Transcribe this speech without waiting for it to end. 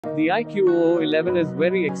The iQOO 11 is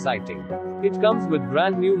very exciting. It comes with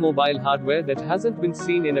brand new mobile hardware that hasn't been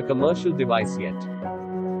seen in a commercial device yet.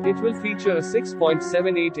 It will feature a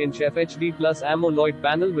 6.78-inch FHD Plus AMOLED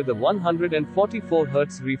panel with a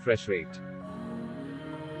 144Hz refresh rate.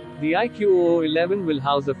 The iQOO 11 will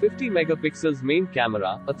house a 50 megapixels main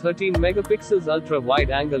camera, a 13 megapixels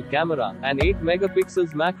ultra-wide-angle camera, an 8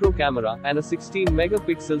 megapixels macro camera, and a 16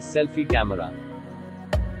 megapixels selfie camera.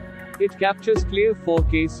 It captures clear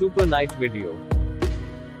 4K Super Night video.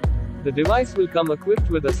 The device will come equipped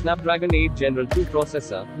with a Snapdragon 8 Gen 2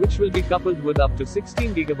 processor, which will be coupled with up to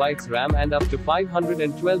 16GB RAM and up to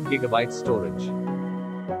 512GB storage.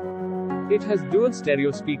 It has dual stereo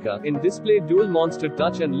speaker, in-display dual Monster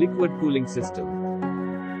Touch and liquid cooling system.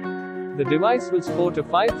 The device will sport a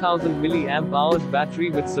 5000 mAh battery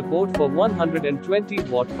with support for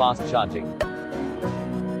 120-watt fast charging.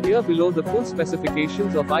 Here below the full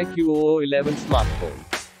specifications of iQOO 11 smartphone.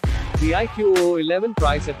 The iQOO 11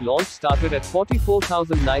 price at launch started at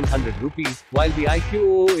 44,900 rupees, while the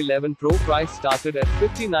iQOO 11 Pro price started at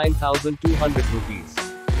 59,200 rupees.